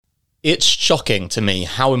It's shocking to me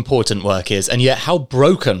how important work is and yet how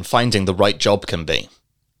broken finding the right job can be.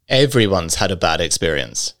 Everyone's had a bad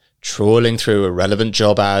experience. Trawling through irrelevant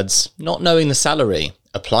job ads, not knowing the salary,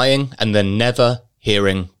 applying and then never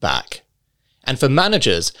hearing back. And for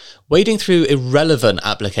managers, wading through irrelevant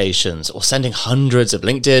applications or sending hundreds of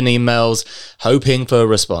LinkedIn emails, hoping for a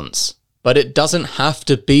response. But it doesn't have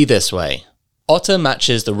to be this way. Otter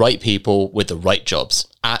matches the right people with the right jobs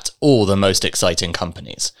at all the most exciting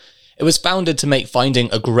companies. It was founded to make finding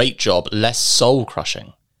a great job less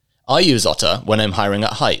soul-crushing. I use Otter when I'm hiring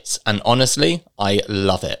at Heights, and honestly, I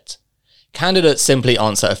love it. Candidates simply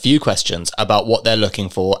answer a few questions about what they're looking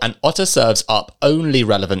for, and Otter serves up only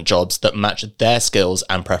relevant jobs that match their skills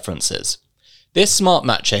and preferences. This smart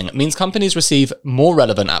matching means companies receive more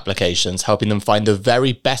relevant applications, helping them find the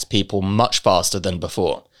very best people much faster than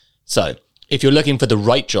before. So, if you're looking for the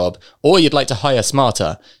right job, or you'd like to hire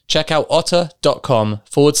smarter, check out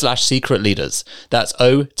otter.com/secret leaders. That's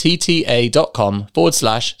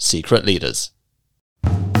OTTA.com/secret leaders.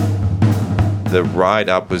 The ride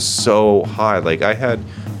up was so high. Like, I had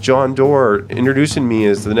John Doerr introducing me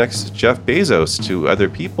as the next Jeff Bezos to other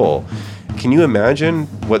people. Can you imagine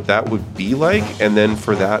what that would be like? And then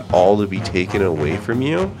for that all to be taken away from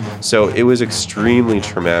you? So it was extremely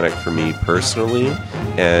traumatic for me personally.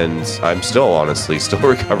 And I'm still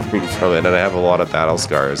recovering from it. And I have a lot of battle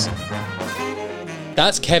scars.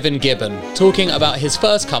 That's Kevin Gibbon talking about his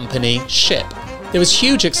first company, Ship. There was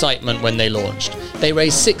huge excitement when they launched. They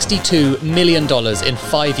raised $62 million in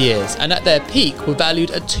 5 years and at their peak were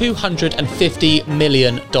valued at $250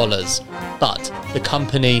 million. But the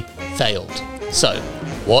company failed. So,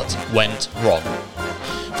 what went wrong?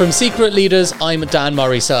 From Secret Leaders, I'm Dan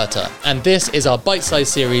Murray-Serter, and this is our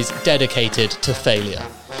bite-sized series dedicated to failure.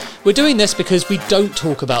 We're doing this because we don't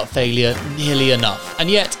talk about failure nearly enough, and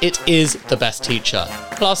yet it is the best teacher.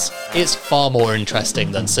 Plus, it's far more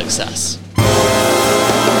interesting than success.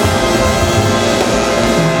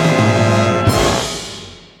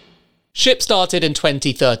 Ship started in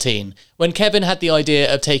 2013, when Kevin had the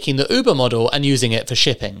idea of taking the Uber model and using it for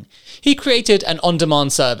shipping. He created an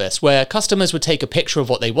on-demand service where customers would take a picture of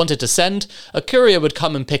what they wanted to send, a courier would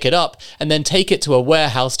come and pick it up, and then take it to a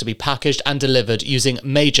warehouse to be packaged and delivered using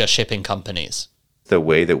major shipping companies. The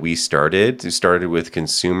way that we started with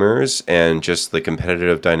consumers and just the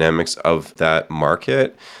competitive dynamics of that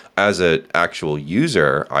market. As an actual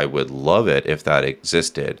user, I would love it if that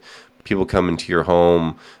existed. People come into your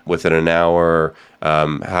home within an hour,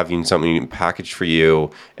 having something packaged for you,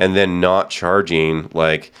 and then not charging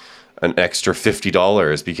like an extra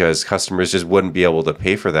 $50 because customers just wouldn't be able to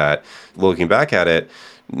pay for that. Looking back at it,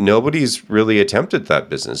 nobody's really attempted that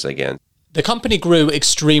business again. The company grew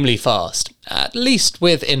extremely fast, at least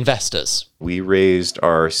with investors. We raised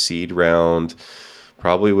our seed round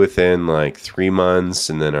probably within like 3 months,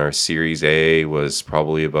 and then our Series A was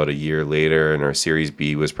probably about a year later, and our Series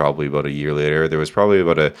B was probably about a year later. There was probably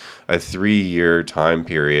about a 3-year time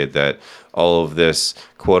period that all of this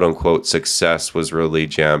quote-unquote success was really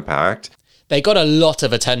jam-packed. They got a lot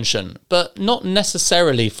of attention, but not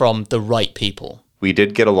necessarily from the right people. We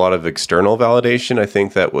did get a lot of external validation. I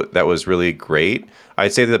think that was really great.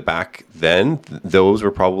 I'd say that back then, those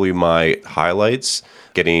were probably my highlights,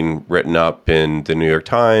 getting written up in the New York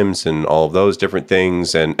Times and all of those different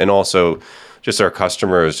things. And also just our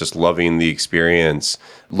customers just loving the experience.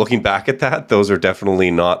 Looking back at that, those are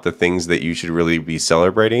definitely not the things that you should really be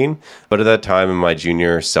celebrating. But at that time in my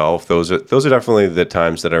junior self, those are definitely the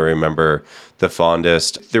times that I remember the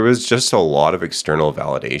fondest. There was just a lot of external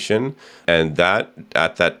validation. And that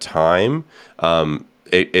at that time,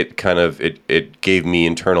 it gave me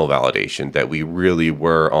internal validation that we really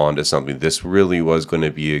were onto something. This really was going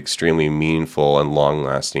to be an extremely meaningful and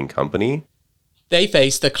long-lasting company. They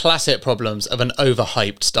faced the classic problems of an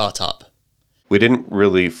overhyped startup. We didn't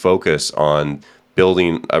really focus on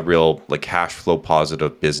building a real cash flow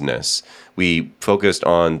positive business. We focused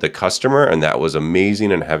on the customer, and that was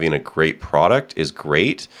amazing, and having a great product is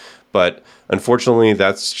great. But unfortunately,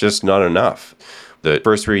 that's just not enough. The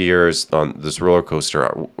first 3 years on this roller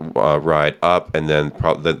coaster ride up, and then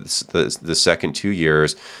the second 2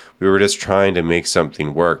 years, we were just trying to make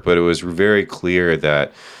something work. But it was very clear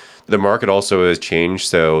that the market also has changed.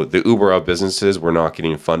 So the Uber of businesses were not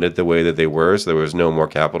getting funded the way that they were. So there was no more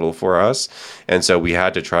capital for us. And so we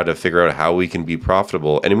had to try to figure out how we can be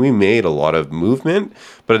profitable. And we made a lot of movement.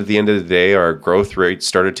 But at the end of the day, our growth rate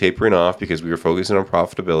started tapering off because we were focusing on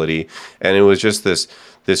profitability. And it was just this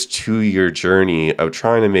this 2-year journey of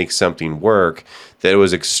trying to make something work that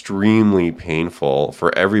was extremely painful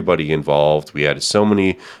for everybody involved. We had so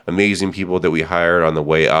many amazing people that we hired on the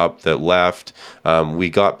way up that left.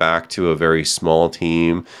 We got back to a very small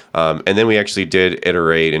team. And then we actually did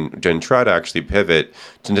iterate and try to actually pivot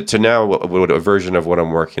to now a version of what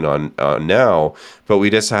I'm working on now. But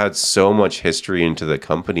we just had so much history into the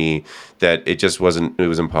company that it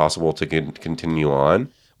was impossible to continue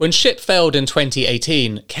on. When Ship failed in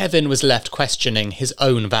 2018, Kevin was left questioning his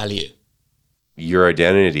own value. Your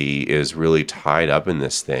identity is really tied up in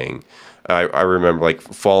this thing. I remember like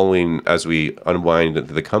following as we unwind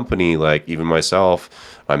the company, like even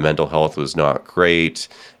myself, my mental health was not great.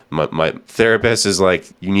 My therapist is like,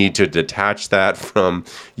 you need to detach that from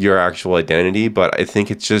your actual identity. But I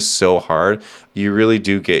think it's just so hard. You really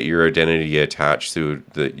do get your identity attached to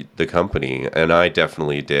the company. And I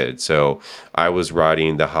definitely did. So I was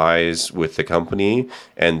riding the highs with the company.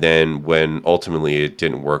 And then when ultimately it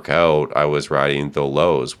didn't work out, I was riding the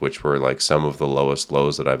lows, which were like some of the lowest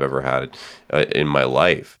lows that I've ever had in my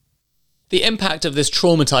life. The impact of this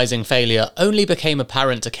traumatizing failure only became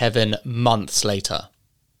apparent to Kevin months later.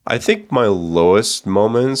 I think my lowest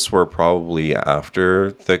moments were probably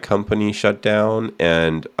after the company shut down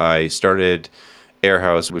and I started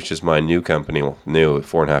Airhouse, which is my new company, new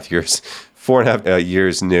 4.5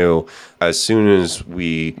 years new. As soon as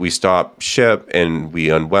we stopped Ship and we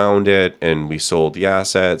unwound it and we sold the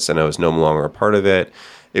assets and I was no longer a part of it,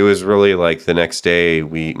 it was really like the next day,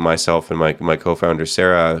 myself and my co-founder,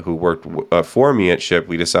 Sarah, who worked for me at Ship,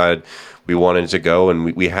 we decided we wanted to go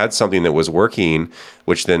and we had something that was working,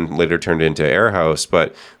 which then later turned into Airhouse,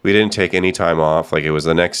 but we didn't take any time off. Like it was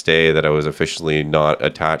the next day that I was officially not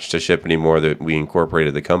attached to Ship anymore, that we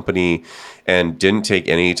incorporated the company and didn't take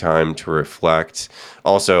any time to reflect.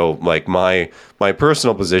 Also, like my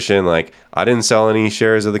personal position, like I didn't sell any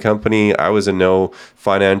shares of the company. I was in no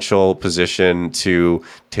financial position to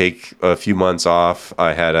take a few months off.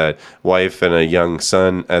 I had a wife and a young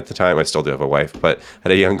son at the time. I still do have a wife, but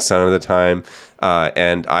had a young son at the time.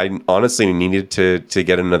 And I honestly needed to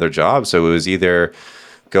get another job. So it was either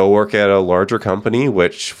go work at a larger company,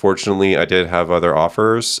 which fortunately I did have other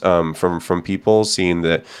offers from people seeing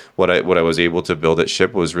that what I was able to build at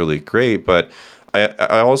Ship was really great. But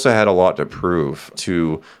I also had a lot to prove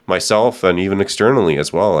to myself and even externally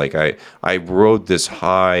as well. Like I rode this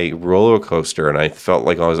high roller coaster and I felt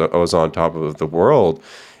like I was on top of the world.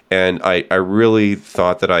 And I really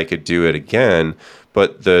thought that I could do it again.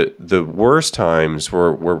 But the worst times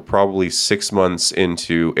were probably 6 months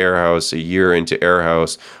into Airhouse, a year into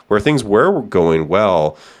Airhouse, where things were going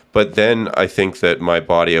well. But then I think that my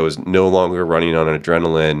body, I was no longer running on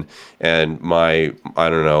adrenaline and my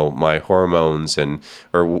hormones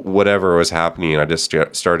or whatever was happening. I just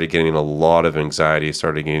started getting a lot of anxiety,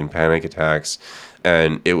 started getting panic attacks.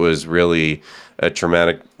 And it was really a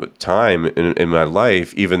traumatic time in my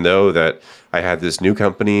life, even though that I had this new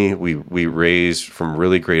company. We raised from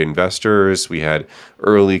really great investors. We had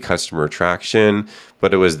early customer traction.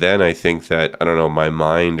 But it was then I think that, I don't know, my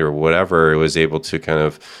mind or whatever, it was able to kind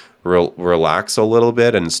of relax a little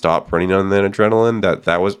bit and stop running on that adrenaline.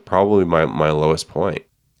 That was probably my lowest point.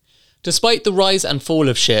 Despite the rise and fall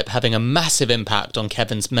of Ship having a massive impact on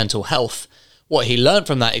Kevin's mental health, what he learned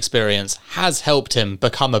from that experience has helped him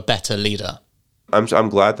become a better leader. I'm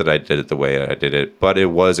glad that I did it the way I did it, but it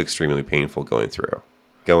was extremely painful going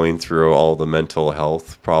through all the mental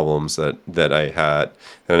health problems that I had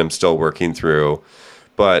and I'm still working through.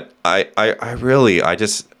 But I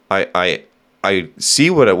see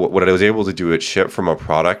what I was able to do at Ship from a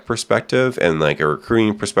product perspective and like a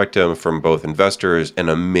recruiting perspective from both investors and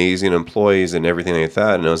amazing employees and everything like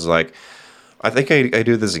that. And I was like, I think I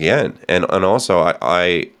do this again. And also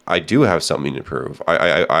I do have something to prove.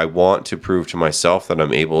 I want to prove to myself that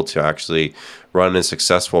I'm able to actually run a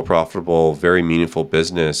successful, profitable, very meaningful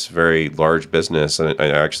business, very large business. And I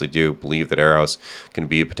actually do believe that Airhouse can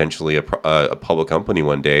be potentially a public company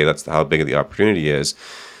one day. That's how big the opportunity is.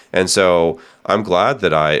 And so I'm glad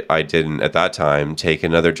that I didn't at that time take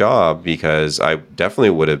another job, because I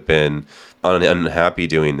definitely would have been unhappy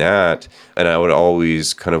doing that. And I would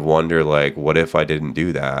always kind of wonder, like, what if I didn't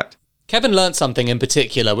do that? Kevin learnt something in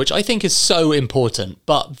particular, which I think is so important,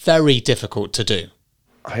 but very difficult to do.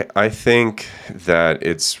 I think that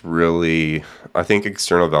I think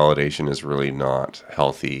external validation is really not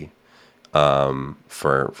healthy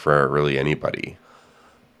for really anybody.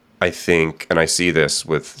 I think, and I see this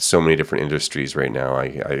with so many different industries right now.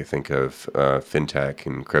 I think of fintech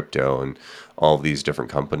and crypto and all these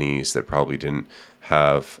different companies that probably didn't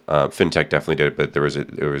have fintech definitely did, but there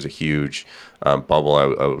was a huge bubble,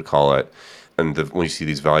 I would call it, when you see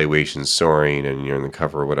these valuations soaring and you're in the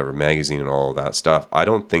cover of whatever magazine and all of that stuff, I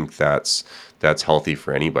don't think that's healthy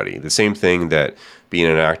for anybody. The same thing that being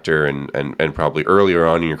an actor and probably earlier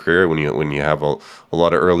on in your career when you have a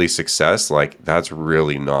lot of early success, like that's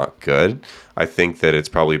really not good. I think that it's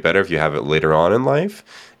probably better if you have it later on in life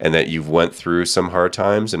and that you've went through some hard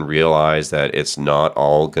times and realized that it's not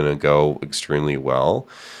all going to go extremely well.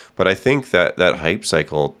 But I think that hype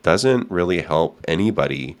cycle doesn't really help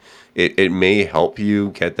anybody. It may help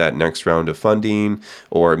you get that next round of funding,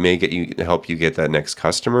 or it may help you get that next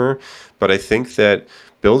customer. But I think that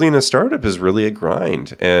building a startup is really a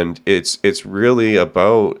grind, and it's really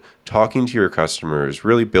about talking to your customers,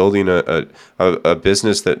 really building a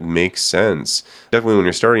business that makes sense. Definitely when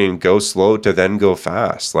you're starting, go slow to then go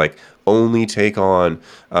fast. Like only take on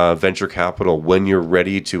venture capital when you're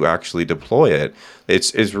ready to actually deploy it.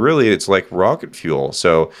 It's like rocket fuel.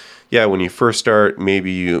 So yeah, when you first start,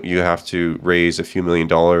 maybe you have to raise a few $1 million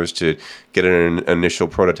to get an initial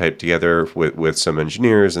prototype together with some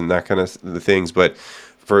engineers and that kind of things. But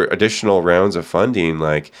for additional rounds of funding,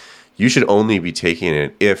 like you should only be taking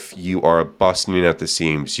it if you are busting at the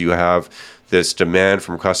seams. You have this demand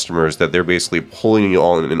from customers that they're basically pulling you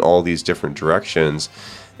all in all these different directions.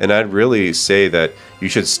 And I'd really say that you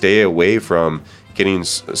should stay away from getting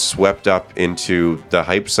swept up into the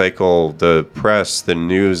hype cycle, the press, the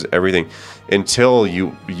news, everything, until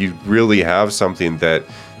you really have something that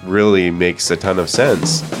really makes a ton of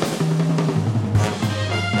sense.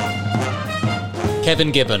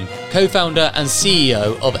 Kevin Gibbon, co-founder and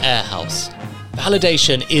CEO of Airhouse.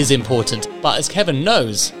 Validation is important, but as Kevin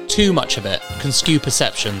knows, too much of it can skew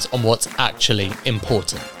perceptions on what's actually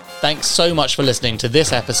important. Thanks so much for listening to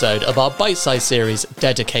this episode of our bite-sized series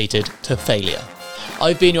dedicated to failure.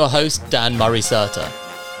 I've been your host, Dan Murray-Serter.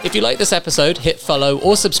 If you like this episode, hit follow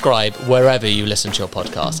or subscribe wherever you listen to your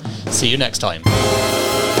podcast. See you next time.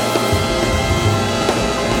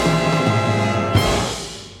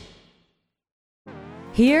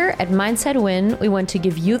 Here at Mindset Win, we want to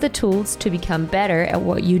give you the tools to become better at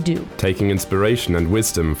what you do. Taking inspiration and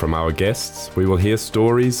wisdom from our guests, we will hear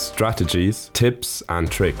stories, strategies, tips,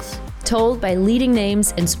 and tricks. Told by leading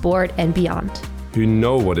names in sport and beyond, who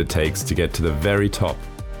know what it takes to get to the very top.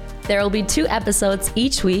 There will be 2 episodes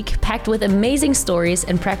each week, packed with amazing stories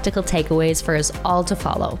and practical takeaways for us all to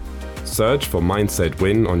follow. Search for Mindset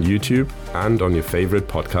Win on YouTube and on your favorite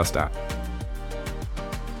podcast app.